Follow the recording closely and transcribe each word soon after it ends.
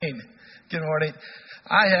Good morning.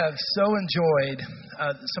 I have so enjoyed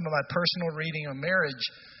some of my personal reading on marriage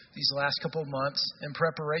these last couple of months in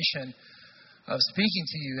preparation of speaking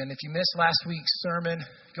to you. And if you missed last week's sermon,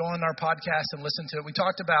 go on our podcast and listen to it. We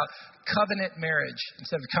talked about covenant marriage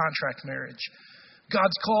instead of contract marriage.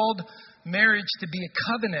 God's called marriage to be a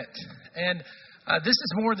covenant. And this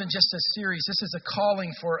is more than just a series. This is a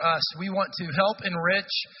calling for us. We want to help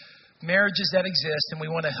enrich marriages that exist, and we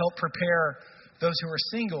want to help prepare those who are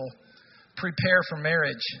single prepare for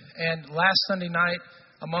marriage. And last Sunday night,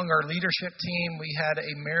 among our leadership team, we had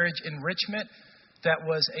a marriage enrichment that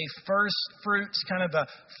was a first fruits, kind of a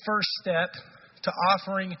first step to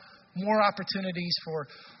offering more opportunities for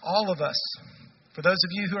all of us. For those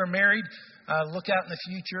of you who are married, look out in the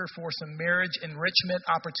future for some marriage enrichment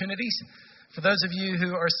opportunities. For those of you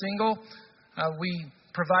who are single, we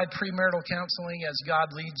provide premarital counseling as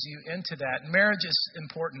God leads you into that. Marriage is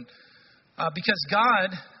important because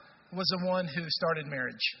God was the one who started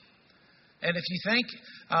marriage. And if you think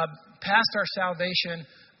past our salvation,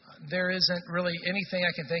 there isn't really anything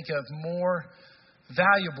I can think of more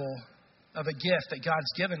valuable of a gift that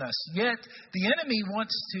God's given us. Yet the enemy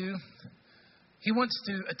wants to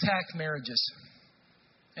attack marriages.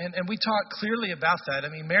 And we talk clearly about that. I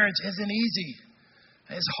mean, marriage isn't easy.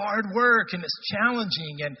 It's hard work and it's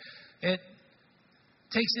challenging and it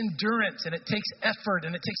takes endurance and it takes effort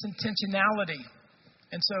and it takes intentionality.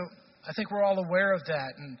 And so I think we're all aware of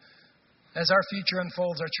that. And as our future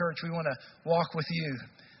unfolds, our church, we want to walk with you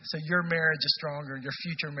so your marriage is stronger, your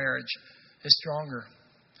future marriage is stronger.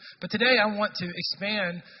 But today I want to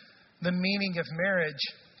expand the meaning of marriage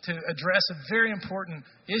to address a very important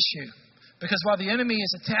issue. Because while the enemy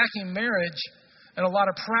is attacking marriage in a lot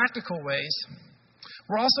of practical ways,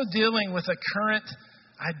 we're also dealing with a current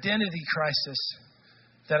identity crisis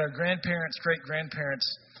that our grandparents,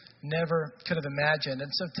 great-grandparents never could have imagined.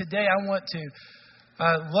 And so today I want to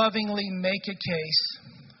lovingly make a case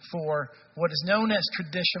for what is known as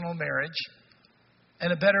traditional marriage.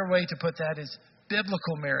 And a better way to put that is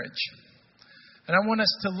biblical marriage. And I want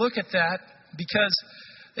us to look at that because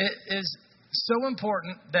it is so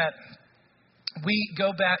important that we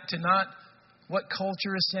go back to not what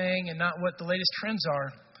culture is saying and not what the latest trends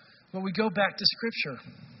are, but we go back to Scripture.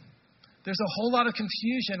 There's a whole lot of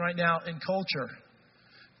confusion right now in culture.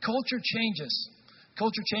 Culture changes.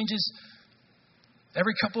 Culture changes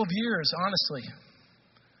every couple of years, honestly.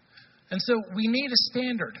 And so we need a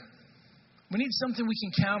standard. We need something we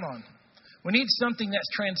can count on. We need something that's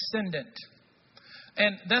transcendent.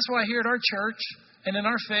 And that's why here at our church and in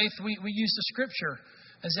our faith, we use the Scripture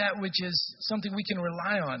as that which is something we can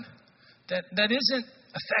rely on. That isn't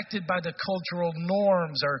affected by the cultural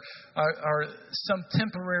norms or some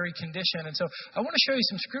temporary condition. And so I want to show you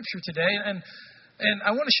some Scripture today. And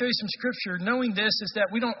I want to show you some Scripture. Knowing this is that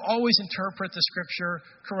we don't always interpret the Scripture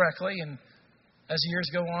correctly. And as years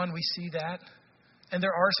go on, we see that. And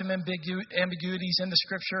there are some ambiguities in the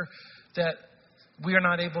Scripture that we are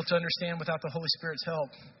not able to understand without the Holy Spirit's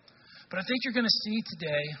help. But I think you're going to see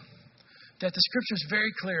today that the Scripture is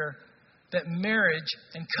very clear that marriage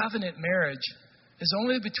and covenant marriage is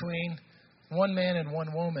only between one man and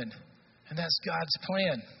one woman. And that's God's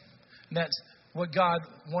plan. And that's what God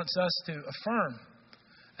wants us to affirm.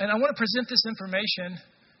 And I want to present this information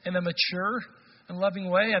in a mature and loving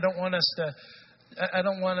way. I don't want us to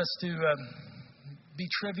be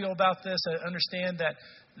trivial about this. I understand that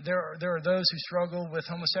there are those who struggle with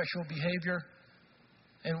homosexual behavior.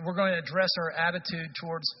 And we're going to address our attitude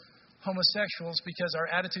towards homosexuals because our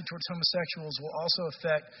attitude towards homosexuals will also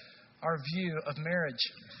affect our view of marriage.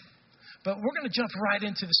 But we're going to jump right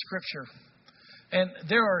into the Scripture. And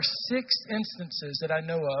there are 6 instances that I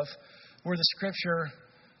know of where the Scripture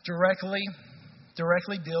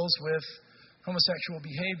directly deals with homosexual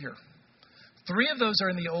behavior. 3 of those are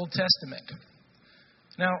in the Old Testament.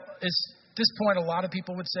 Now, at this point, a lot of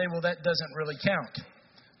people would say, well, that doesn't really count.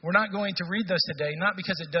 We're not going to read those today, not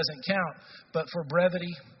because it doesn't count, but for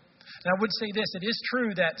brevity. And I would say this, it is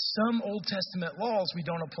true that some Old Testament laws we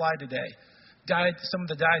don't apply today. Some of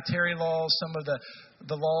the dietary laws, some of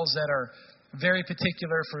the laws that are very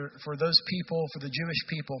particular for those people, for the Jewish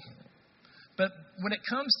people. But when it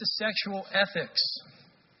comes to sexual ethics,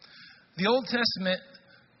 the Old Testament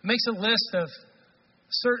makes a list of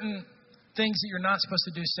certain things that you're not supposed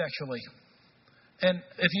to do sexually. And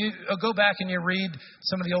if you go back and you read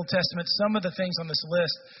some of the Old Testament, some of the things on this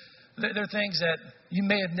list, they're things that you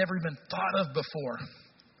may have never even thought of before.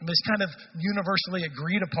 It's kind of universally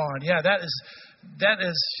agreed upon. Yeah, that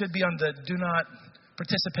should be on the do not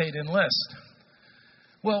participate in list.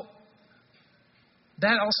 Well,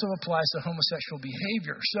 that also applies to homosexual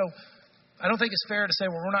behavior. So I don't think it's fair to say,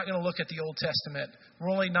 well, we're not going to look at the Old Testament. We're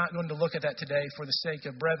only not going to look at that today for the sake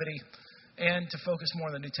of brevity and to focus more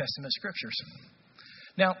on the New Testament scriptures.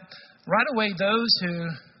 Now, right away, those who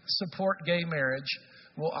support gay marriage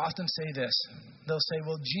will often say this. They'll say,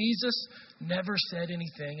 well, Jesus never said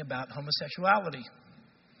anything about homosexuality.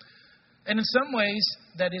 And in some ways,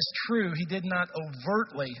 that is true. He did not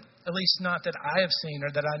overtly, at least not that I have seen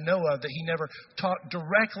or that I know of, that he never talked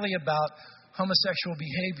directly about homosexual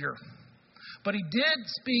behavior. But he did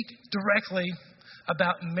speak directly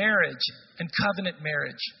about marriage and covenant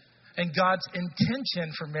marriage and God's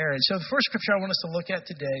intention for marriage. So the first scripture I want us to look at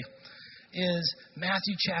today is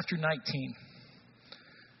Matthew chapter 19.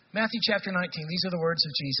 Matthew chapter 19, these are the words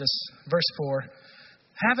of Jesus. Verse 4,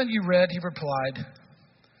 haven't you read, he replied,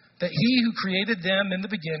 that he who created them in the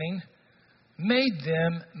beginning made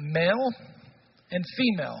them male and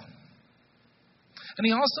female. And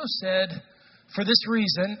he also said, for this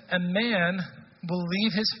reason, a man will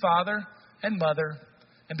leave his father and mother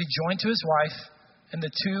and be joined to his wife, and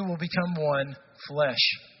the two will become one flesh.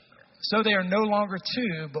 So they are no longer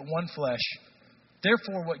two, but one flesh.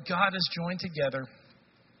 Therefore, what God has joined together,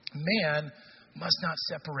 man must not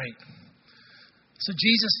separate. So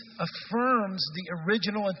Jesus affirms the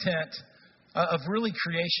original intent of really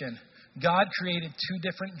creation. God created two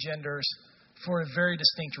different genders for a very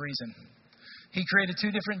distinct reason. He created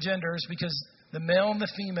two different genders because the male and the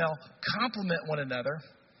female complement one another.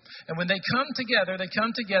 And when they come together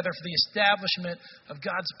for the establishment of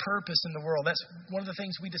God's purpose in the world. That's one of the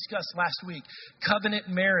things we discussed last week. Covenant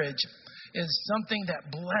marriage is something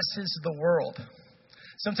that blesses the world.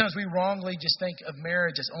 Sometimes we wrongly just think of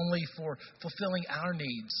marriage as only for fulfilling our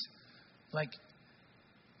needs. Like,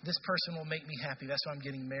 this person will make me happy. That's why I'm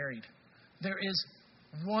getting married. There is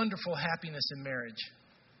wonderful happiness in marriage.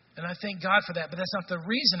 And I thank God for that, but that's not the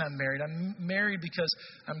reason I'm married. I'm married because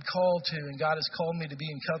I'm called to, and God has called me to be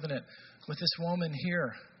in covenant with this woman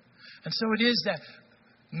here. And so it is that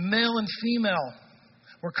male and female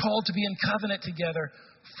were called to be in covenant together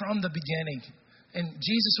from the beginning. And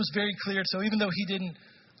Jesus was very clear. So even though he didn't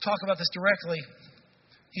talk about this directly,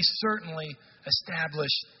 he certainly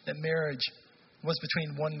established that marriage was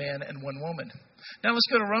between one man and one woman. Now let's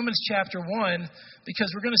go to Romans chapter 1,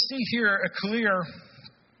 because we're going to see here a clear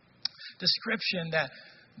description that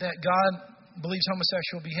God believes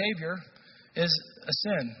homosexual behavior is a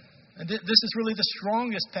sin. And this is really the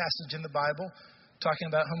strongest passage in the Bible talking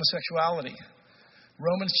about homosexuality.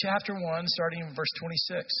 Romans chapter 1, starting in verse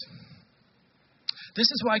 26. This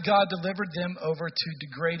is why God delivered them over to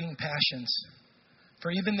degrading passions.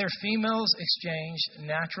 For even their females exchanged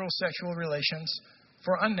natural sexual relations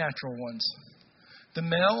for unnatural ones. The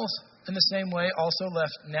males, in the same way, also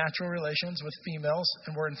left natural relations with females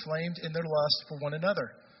and were inflamed in their lust for one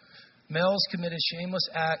another. Males committed shameless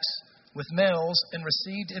acts with males and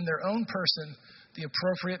received in their own person the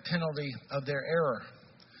appropriate penalty of their error.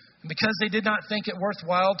 And because they did not think it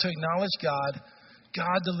worthwhile to acknowledge God,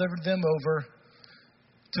 God delivered them over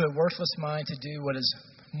to a worthless mind to do what is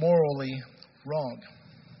morally wrong.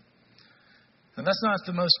 And that's not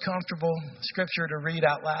the most comfortable scripture to read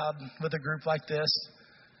out loud with a group like this.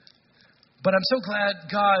 But I'm so glad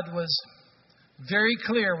God was very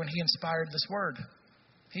clear when he inspired this word.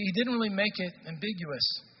 He didn't really make it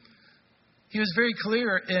ambiguous. He was very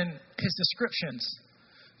clear in his descriptions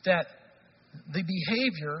that the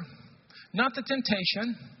behavior, not the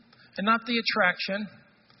temptation and not the attraction,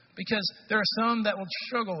 because there are some that will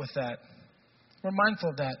struggle with that. We're mindful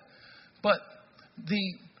of that. But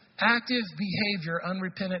the active behavior,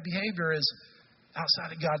 unrepentant behavior, is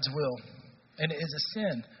outside of God's will. And it is a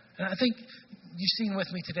sin. And I think you've seen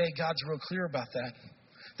with me today, God's real clear about that.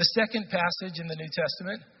 The second passage in the New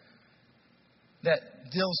Testament that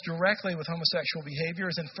deals directly with homosexual behavior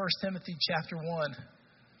is in 1 Timothy chapter 1,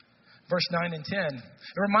 verse 9 and 10.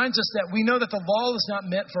 It reminds us that we know that the law is not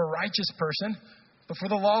meant for a righteous person, but for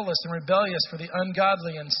the lawless and rebellious, for the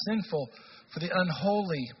ungodly and sinful, for the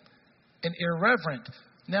unholy and irreverent.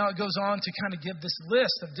 Now it goes on to kind of give this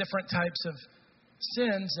list of different types of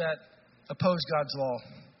sins that oppose God's law.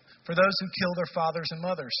 For those who kill their fathers and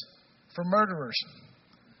mothers, for murderers,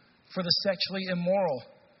 for the sexually immoral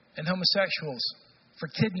and homosexuals, for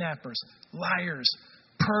kidnappers, liars,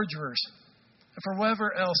 perjurers, and for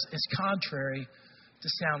whatever else is contrary to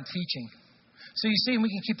sound teaching. So you see, and we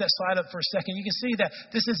can keep that slide up for a second, you can see that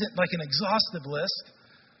this isn't like an exhaustive list.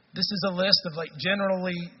 This is a list of like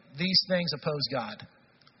generally these things oppose God.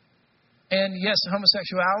 And yes,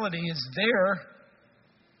 homosexuality is there,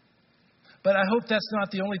 but I hope that's not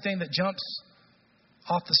the only thing that jumps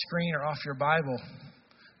off the screen or off your Bible,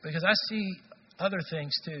 because I see other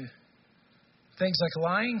things too. Things like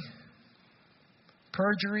lying,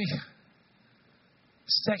 perjury,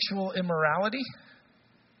 sexual immorality.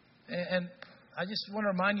 And I just want to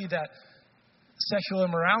remind you that sexual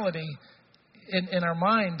immorality in our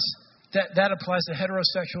minds, that applies to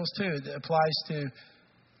heterosexuals too. That applies to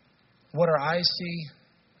what our eyes see,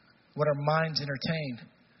 what our minds entertain.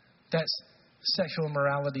 That's sexual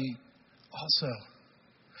immorality also.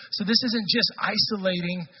 So this isn't just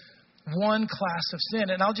isolating one class of sin.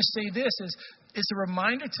 And I'll just say this, it's a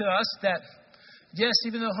reminder to us that, yes,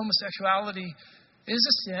 even though homosexuality is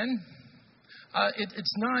a sin,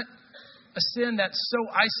 it's not a sin that's so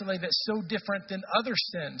isolated, that's so different than other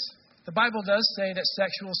sins. The Bible does say that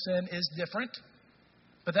sexual sin is different,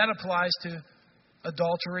 but that applies to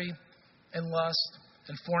adultery and lust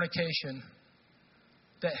and fornication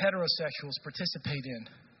that heterosexuals participate in.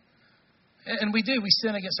 And we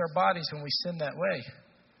sin against our bodies when we sin that way.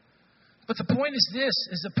 But the point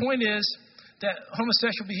is that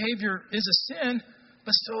homosexual behavior is a sin,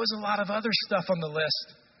 but so is a lot of other stuff on the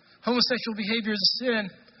list. Homosexual behavior is a sin,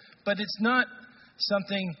 but it's not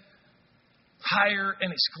something higher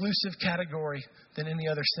and exclusive category than any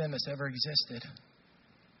other sin that's ever existed.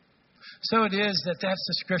 So it is that's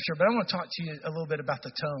the scripture. But I want to talk to you a little bit about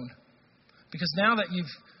the tone. Because now that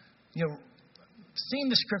you've seen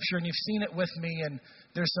the scripture and you've seen it with me, and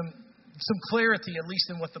there's some clarity, at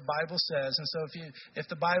least in what the Bible says. And so if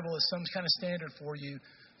the Bible is some kind of standard for you,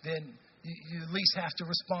 then you at least have to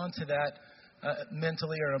respond to that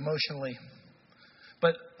mentally or emotionally.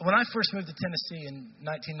 But when I first moved to Tennessee in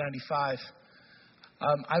 1995,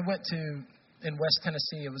 I went in West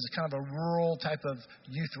Tennessee. It was kind of a rural type of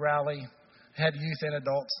youth rally. Had youth and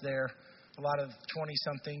adults there, a lot of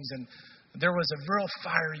 20-somethings, and there was a real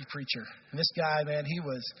fiery preacher. And this guy, man, he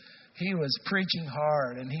was preaching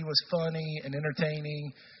hard, and he was funny and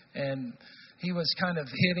entertaining, and he was kind of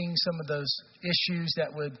hitting some of those issues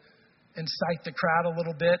that would incite the crowd a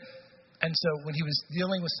little bit. And so when he was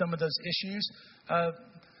dealing with some of those issues,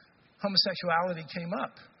 homosexuality came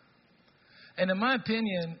up. And in my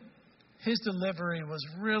opinion, his delivery was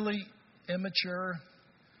really immature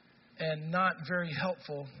and not very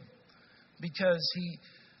helpful, because he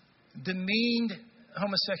demeaned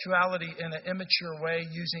homosexuality in an immature way,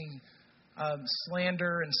 using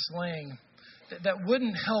slander and slang that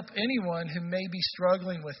wouldn't help anyone who may be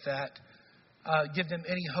struggling with that, give them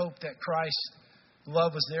any hope that Christ's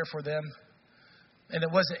love was there for them. And it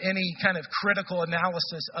wasn't any kind of critical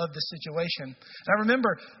analysis of the situation. And I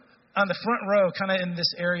remember on the front row, kind of in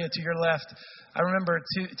this area to your left, I remember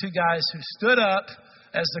two guys who stood up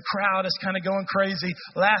as the crowd is kind of going crazy,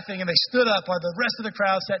 laughing, and they stood up while the rest of the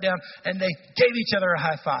crowd sat down, and they gave each other a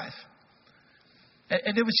high five.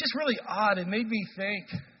 And it was just really odd. It made me think,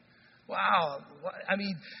 wow,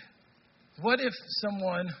 what if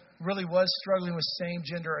someone really was struggling with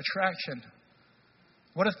same-gender attraction?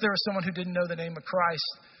 What if there was someone who didn't know the name of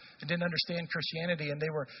Christ and didn't understand Christianity, and they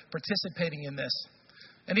were participating in this?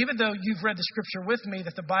 And even though you've read the scripture with me,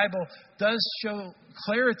 that the Bible does show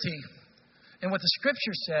clarity in what the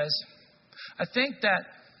scripture says, I think that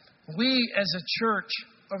we as a church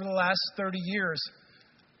over the last 30 years,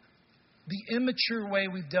 the immature way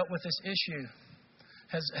we've dealt with this issue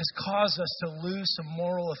has caused us to lose some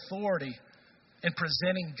moral authority in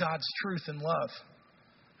presenting God's truth and love.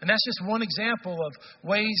 And that's just one example of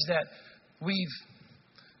ways that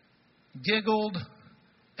we've giggled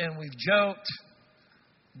and we've joked,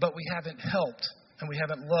 but we haven't helped, and we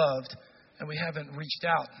haven't loved, and we haven't reached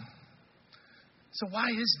out. So why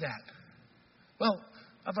is that? Well,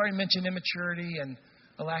 I've already mentioned immaturity and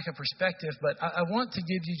a lack of perspective, but I want to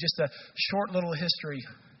give you just a short little history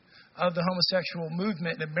of the homosexual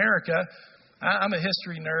movement in America. I'm a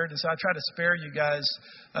history nerd, and so I try to spare you guys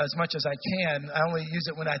as much as I can. I only use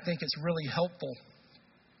it when I think it's really helpful.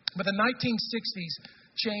 But the 1960s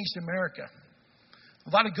changed America. A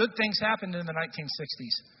lot of good things happened in the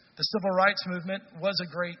 1960s. The civil rights movement was a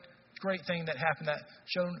great thing that happened that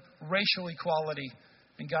showed racial equality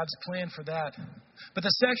and God's plan for that. But the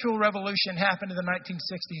sexual revolution happened in the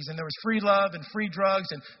 1960s, and there was free love and free drugs,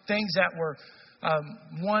 and things that were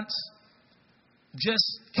once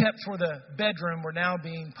just kept for the bedroom were now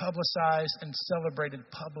being publicized and celebrated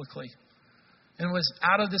publicly. And it was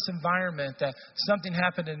out of this environment that something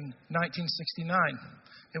happened in 1969.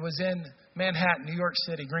 It was in Manhattan, New York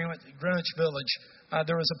City, Greenwich Village.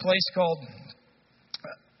 There was a place called,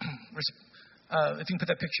 if you can put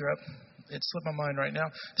that picture up, it slipped my mind right now,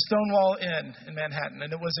 Stonewall Inn in Manhattan,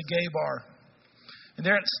 and it was a gay bar. And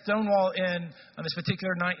there at Stonewall Inn, on this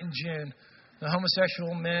particular night in June, the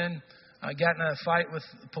homosexual men got in a fight with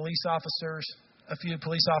police officers, a few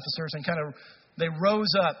police officers, and they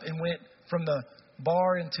rose up and went from the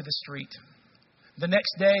bar into the street. The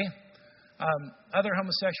next day, other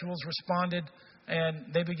homosexuals responded,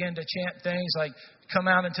 and they began to chant things like, "Come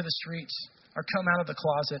out into the streets," or "Come out of the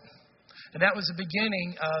closet." And that was the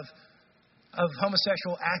beginning of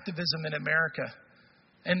homosexual activism in America.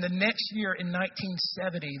 And the next year, in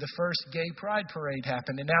 1970, the first gay pride parade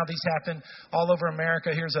happened. And now these happen all over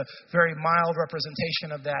America. Here's a very mild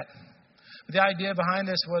representation of that. The idea behind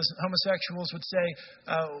this was homosexuals would say,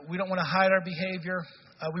 we don't want to hide our behavior.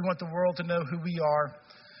 We want the world to know who we are.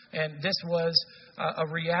 And this was a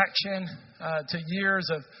reaction to years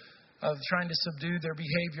of trying to subdue their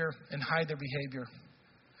behavior and hide their behavior.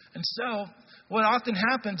 And so what often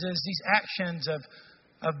happens is these actions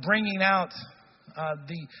of bringing out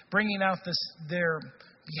their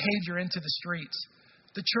behavior into the streets,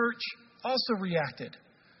 the church also reacted.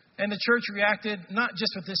 And the church reacted not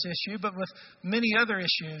just with this issue, but with many other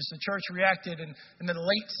issues. The church reacted in the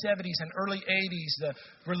late 70s and early 80s. The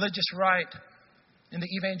religious right in the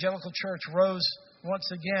evangelical church rose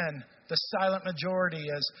once again, the silent majority,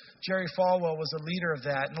 as Jerry Falwell was the leader of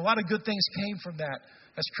that. And a lot of good things came from that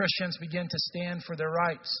as Christians begin to stand for their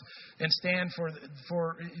rights and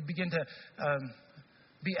begin to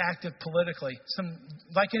be active politically.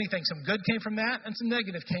 Like anything, some good came from that and some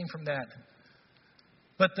negative came from that.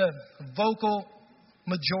 But the vocal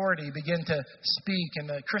majority began to speak, and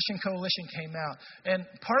the Christian Coalition came out. And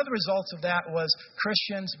part of the results of that was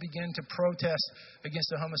Christians began to protest against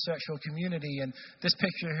the homosexual community. And this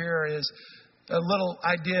picture here is a little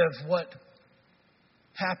idea of what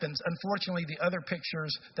happens. Unfortunately, the other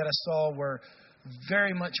pictures that I saw were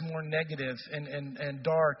very much more negative and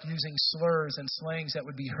dark, using slurs and slangs that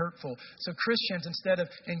would be hurtful. So Christians, instead of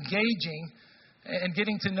engaging and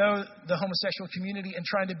getting to know the homosexual community and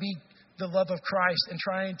trying to be the love of Christ and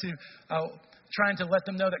trying to let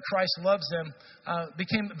them know that Christ loves them,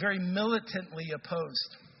 became very militantly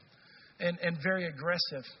opposed and very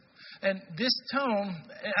aggressive. And this tone,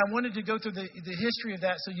 I wanted to go through the history of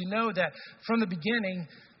that so you know that from the beginning,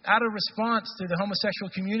 out of response to the homosexual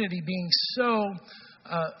community being so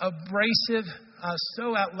abrasive,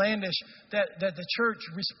 so outlandish, that the church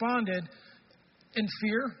responded in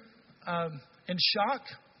fear, in shock.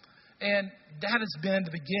 And that has been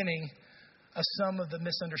the beginning of some of the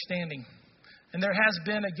misunderstanding. And there has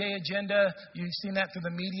been a gay agenda, you've seen that through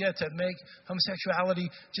the media, to make homosexuality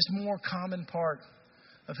just more common part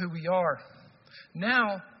of who we are.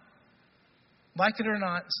 Now, like it or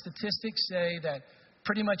not, statistics say that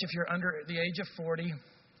pretty much if you're under the age of 40,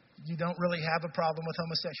 you don't really have a problem with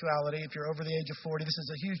homosexuality. If you're over the age of 40, this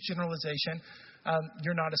is a huge generalization,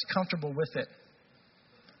 you're not as comfortable with it.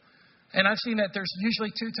 And I've seen that there's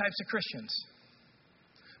usually two types of Christians.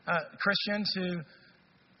 Christians who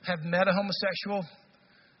have met a homosexual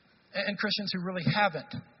and Christians who really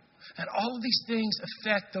haven't. And all of these things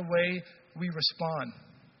affect the way we respond.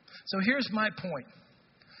 So here's my point.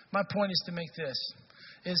 My point is to make this,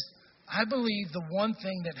 is I believe the one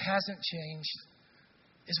thing that hasn't changed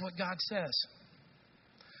is what God says.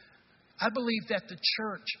 I believe that the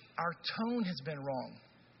church, our tone has been wrong.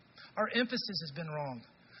 Our emphasis has been wrong.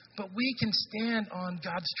 But we can stand on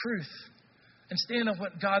God's truth and stand on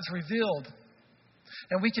what God's revealed.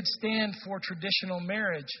 And we could stand for traditional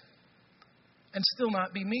marriage and still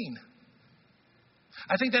not be mean.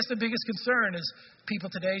 I think that's the biggest concern is people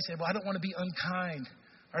today say, well, I don't want to be unkind,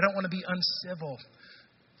 or I don't want to be uncivil,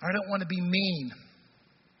 or I don't want to be mean.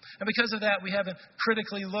 And because of that, we haven't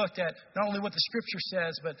critically looked at not only what the Scripture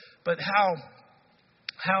says, but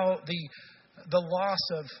how the loss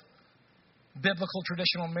of biblical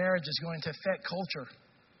traditional marriage is going to affect culture.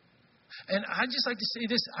 And I'd just like to say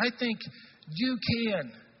this. I think you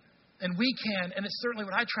can, and we can, and it's certainly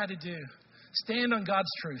what I try to do, stand on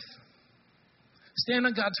God's truth, stand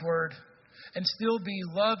on God's word, and still be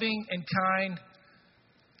loving and kind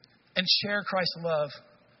and share Christ's love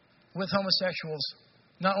with homosexuals,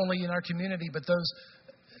 not only in our community, but those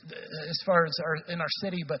as far as in our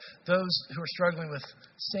city, but those who are struggling with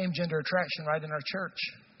same-gender attraction right in our church.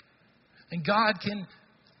 And God can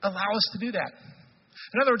allow us to do that.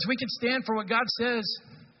 In other words, we can stand for what God says,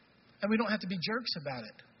 and we don't have to be jerks about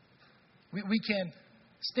it. We can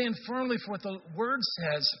stand firmly for what the Word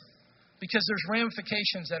says, because there's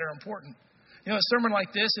ramifications that are important. You know, a sermon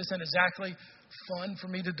like this isn't exactly fun for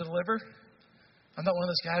me to deliver. I'm not one of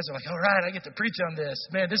those guys who are like, all right, I get to preach on this.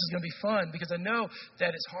 Man, this is going to be fun, because I know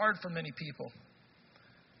that it's hard for many people.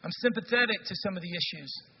 I'm sympathetic to some of the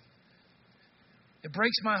issues. It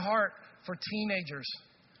breaks my heart for teenagers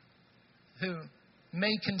who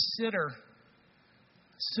may consider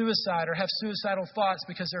suicide or have suicidal thoughts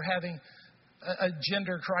because they're having a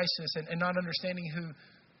gender crisis and not understanding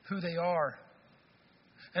who they are.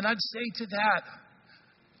 And I'd say to that,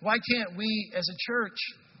 Why can't we as a church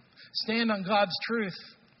stand on God's truth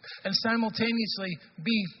and simultaneously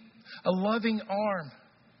be a loving arm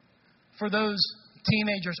for those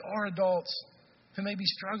teenagers or adults who may be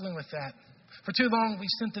struggling with that? For too long, we've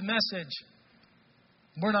sent the message,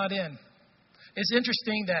 we're not in. It's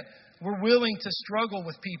interesting that we're willing to struggle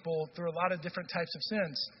with people through a lot of different types of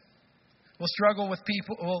sins. We'll struggle with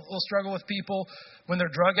people. We'll struggle with people when they're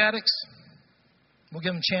drug addicts. We'll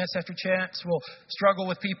give them chance after chance. We'll struggle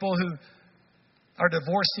with people who are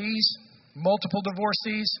divorcees, multiple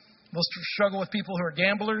divorcees. We'll struggle with people who are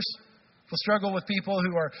gamblers. We'll struggle with people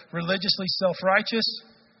who are religiously self-righteous.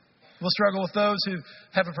 We'll struggle with those who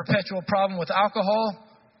have a perpetual problem with alcohol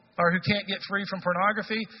or who can't get free from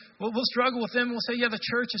pornography. We'll struggle with them. We'll say, yeah, the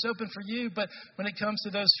church is open for you. But when it comes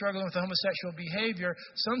to those struggling with homosexual behavior,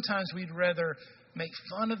 sometimes we'd rather make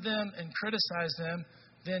fun of them and criticize them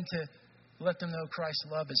than to let them know Christ's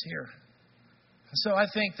love is here. And so I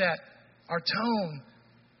think that our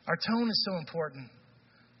tone is so important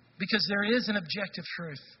because there is an objective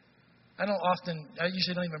truth. I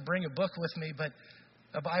usually don't even bring a book with me, but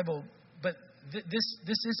a Bible. But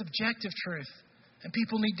this is objective truth. And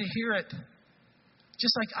people need to hear it.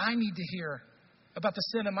 Just like I need to hear about the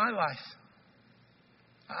sin in my life.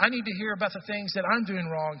 I need to hear about the things that I'm doing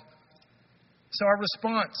wrong. So our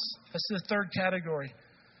response, that's the third category.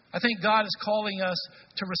 I think God is calling us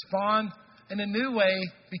to respond in a new way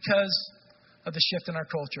because of the shift in our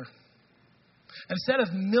culture. Instead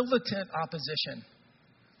of militant opposition,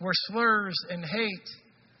 where slurs and hate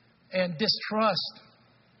and distrust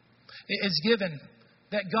is given,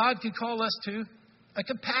 that God could call us to a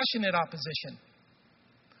compassionate opposition,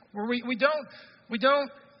 where we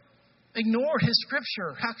don't ignore His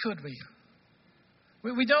Scripture. How could we?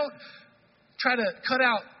 We don't try to cut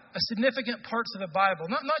out a significant parts of the Bible,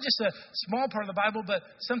 not just a small part of the Bible, but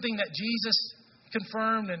something that Jesus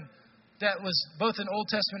confirmed and that was both in Old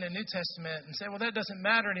Testament and New Testament, and say, well, that doesn't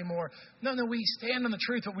matter anymore. No, we stand on the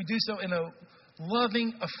truth, but we do so in a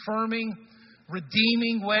loving, affirming,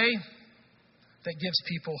 redeeming way that gives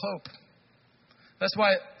people hope. That's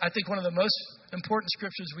why I think one of the most important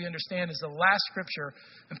scriptures we understand is the last scripture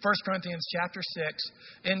in 1 Corinthians chapter 6.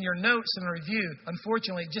 In your notes and review,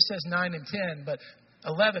 unfortunately, it just says 9 and 10, but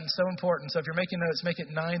 11 is so important. So if you're making notes, make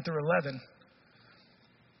it 9 through 11.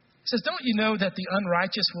 It says, don't you know that the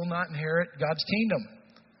unrighteous will not inherit God's kingdom?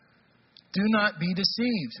 Do not be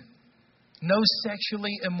deceived. No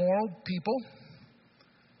sexually immoral people,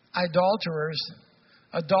 adulterers,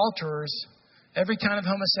 every kind of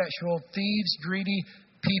homosexual, thieves, greedy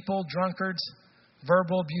people, drunkards,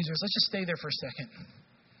 verbal abusers. Let's just stay there for a second.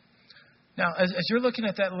 Now, as you're looking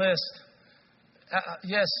at that list,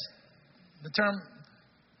 yes,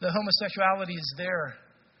 the homosexuality is there.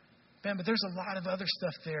 Man, but there's a lot of other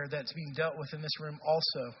stuff there that's being dealt with in this room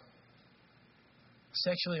also.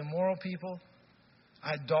 Sexually immoral people,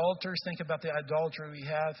 idolaters. Think about the idolatry we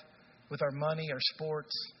have with our money, our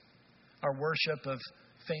sports, our worship of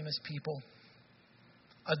famous people.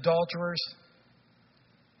 Adulterers,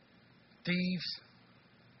 thieves,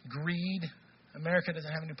 greed. America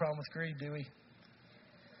doesn't have any problem with greed, do we?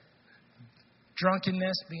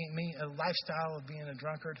 Drunkenness, being a lifestyle of being a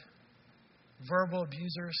drunkard. Verbal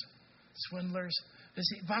abusers, swindlers. The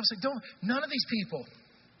Bible says, none of these people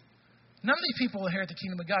will inherit the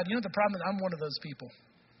kingdom of God. You know the problem is I'm one of those people.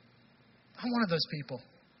 I'm one of those people.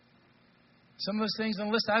 Some of those things on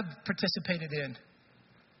the list I've participated in.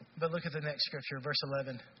 But look at the next scripture, verse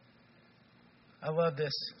 11. I love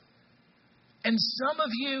this. And some of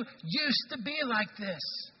you used to be like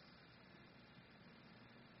this.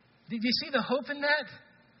 Did you see the hope in that?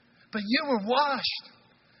 But you were washed,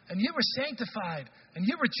 and you were sanctified, and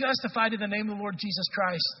you were justified in the name of the Lord Jesus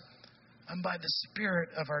Christ, and by the Spirit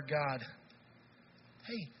of our God.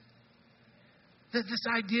 Hey, this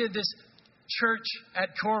idea, this church at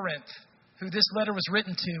Corinth, who this letter was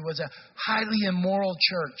written to, was a highly immoral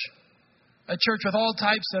church. A church with all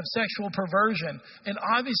types of sexual perversion. And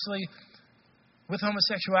obviously, with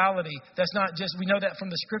homosexuality, that's not just, we know that from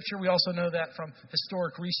the Scripture, we also know that from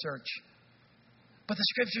historic research. But the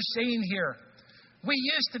Scripture's saying here, we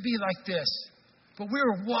used to be like this, but we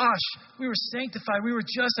were washed, we were sanctified, we were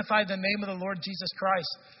justified in the name of the Lord Jesus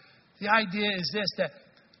Christ. The idea is this, that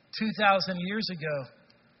 2,000 years ago,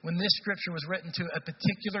 when this scripture was written to a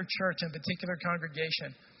particular church and a particular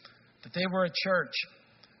congregation, that they were a church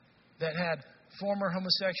that had former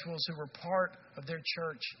homosexuals who were part of their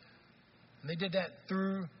church. And they did that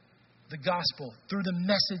through the gospel, through the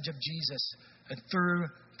message of Jesus, and through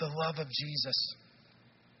the love of Jesus.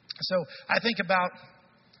 So I think about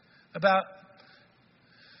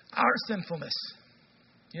our sinfulness.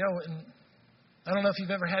 You know, I don't know if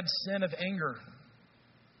you've ever had sin of anger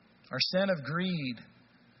or sin of greed,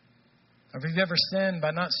 or if you've ever sinned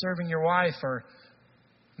by not serving your wife or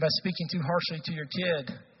by speaking too harshly to your kid,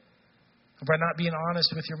 or by not being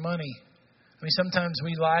honest with your money. I mean, sometimes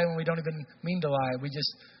we lie when we don't even mean to lie. We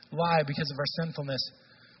just lie because of our sinfulness.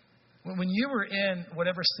 When you were in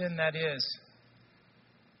whatever sin that is,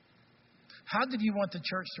 how did you want the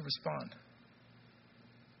church to respond?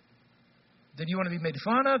 Did you want to be made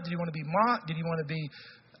fun of? Did you want to be mocked? Did you want to be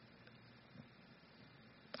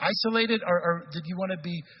isolated? Or did you want to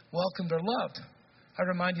be welcomed or loved? I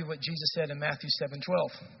remind you what Jesus said in Matthew 7:12.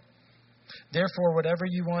 Therefore, whatever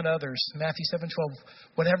you want others, Matthew 7:12,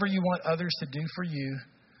 whatever you want others to do for you,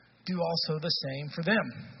 do also the same for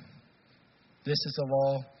them. This is the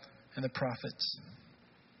law and the prophets.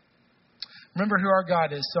 Remember who our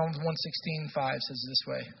God is. Psalms 116:5 says this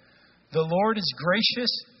way. The Lord is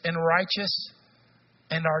gracious and righteous,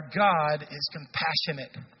 and our God is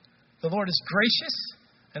compassionate. The Lord is gracious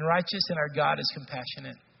and righteous, and our God is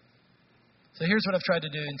compassionate. So here's what I've tried to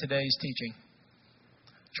do in today's teaching.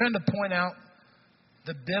 I'm trying to point out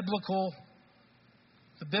the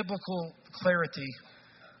biblical clarity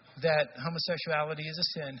that homosexuality is a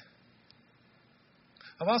sin.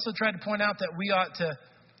 I've also tried to point out that we ought to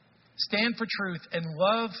stand for truth and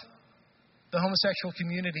love the homosexual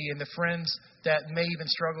community and the friends that may even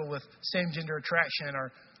struggle with same-gender attraction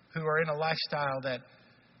or who are in a lifestyle that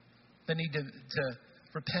they need to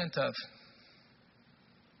repent of.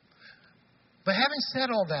 But having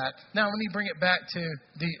said all that, now let me bring it back to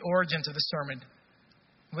the origins of the sermon,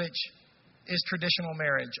 which is traditional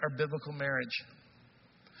marriage or biblical marriage.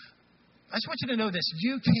 I just want you to know this.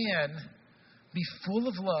 You can be full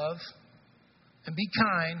of love and be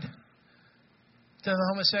kind to the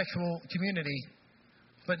homosexual community,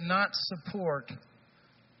 but not support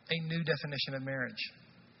a new definition of marriage.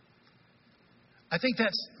 I think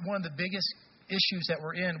that's one of the biggest issues that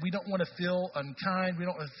we're in. We don't want to feel unkind. We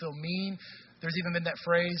don't want to feel mean. There's even been that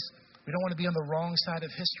phrase, we don't want to be on the wrong side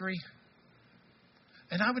of history.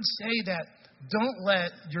 And I would say that don't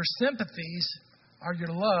let your sympathies or your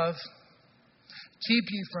love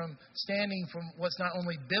keep you from standing for what's not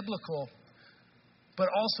only biblical, but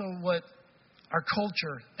also what our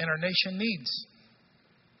culture and our nation needs.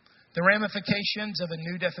 The ramifications of a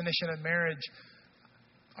new definition of marriage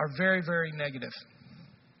are very, very negative.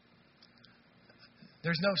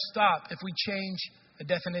 There's no stop if we change a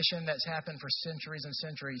definition that's happened for centuries and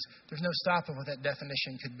centuries. There's no stop of what that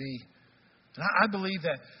definition could be. And I believe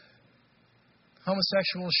that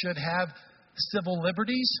homosexuals should have civil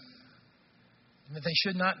liberties, that they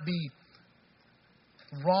should not be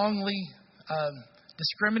wrongly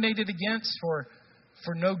discriminated against for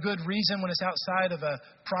no good reason when it's outside of a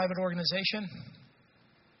private organization.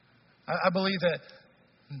 I believe that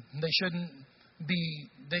they shouldn't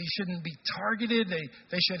be targeted.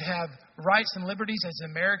 They should have rights and liberties as an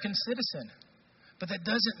American citizen. But that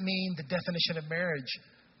doesn't mean the definition of marriage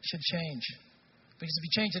should change. Because if you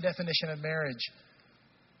change the definition of marriage,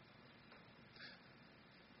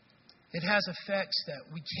 it has effects that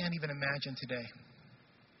we can't even imagine today.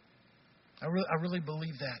 I really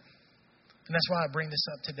believe that. And that's why I bring this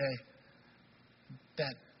up today.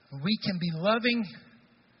 That we can be loving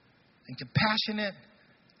and compassionate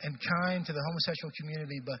and kind to the homosexual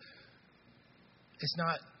community, but it's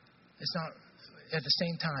not at the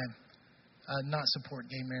same time not support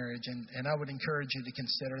gay marriage. And I would encourage you to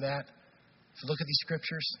consider that, to look at these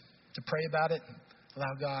scriptures, to pray about it,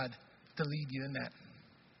 allow God to lead you in that.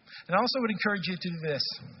 And I also would encourage you to do this.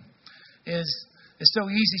 It's so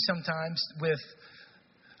easy sometimes with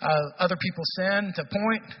other people's sin to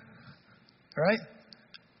point, right?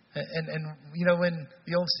 And you know, when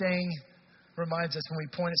the old saying reminds us when we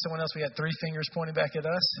point at someone else, we had three fingers pointing back at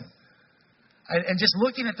us. And just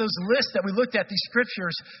looking at those lists that we looked at, these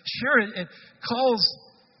scriptures, sure, it calls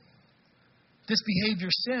this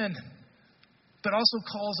behavior sin, but also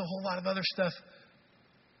calls a whole lot of other stuff.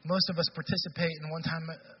 Most of us participate in one time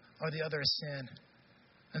or the other as sin.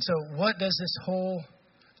 And so what does this whole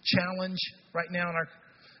challenge right now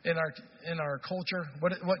in our culture,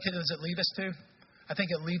 what does it lead us to? I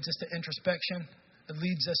think it leads us to introspection. It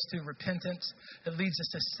leads us to repentance. It leads us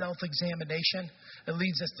to self-examination. It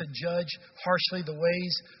leads us to judge harshly the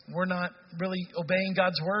ways we're not really obeying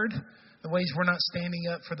God's word, the ways we're not standing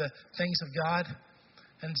up for the things of God,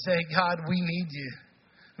 and say, God, we need you.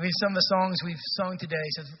 I mean, some of the songs we've sung today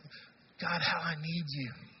says, God, how I need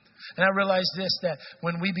you. And I realize this, that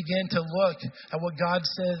when we begin to look at what God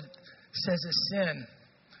says is sin,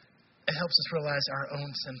 it helps us realize our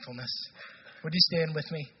own sinfulness. Would you stand with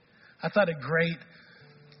me? I thought a great,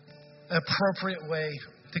 appropriate way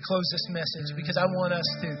to close this message because I want us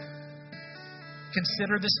to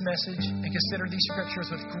consider this message and consider these scriptures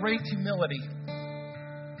with great humility.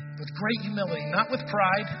 With great humility, not with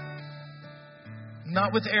pride,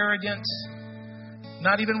 not with arrogance,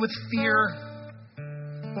 not even with fear,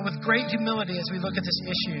 but with great humility as we look at this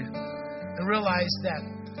issue and realize that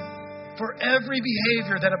for every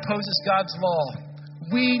behavior that opposes God's law,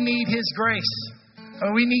 we need His grace.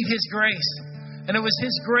 We need His grace. And it was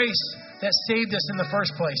His grace that saved us in the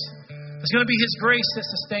first place. It's going to be His grace that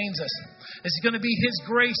sustains us. It's going to be His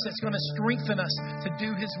grace that's going to strengthen us to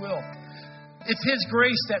do His will. It's His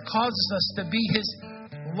grace that causes us to be His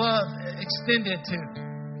love extended to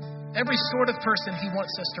every sort of person He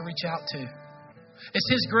wants us to reach out to. It's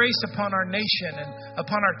His grace upon our nation and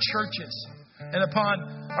upon our churches and upon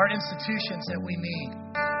our institutions that we need.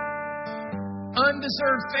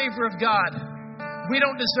 Undeserved favor of God. We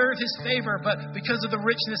don't deserve His favor, but because of the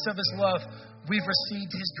richness of His love, we've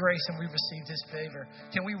received His grace and we've received His favor.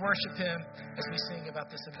 Can we worship Him as we sing about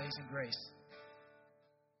this amazing grace?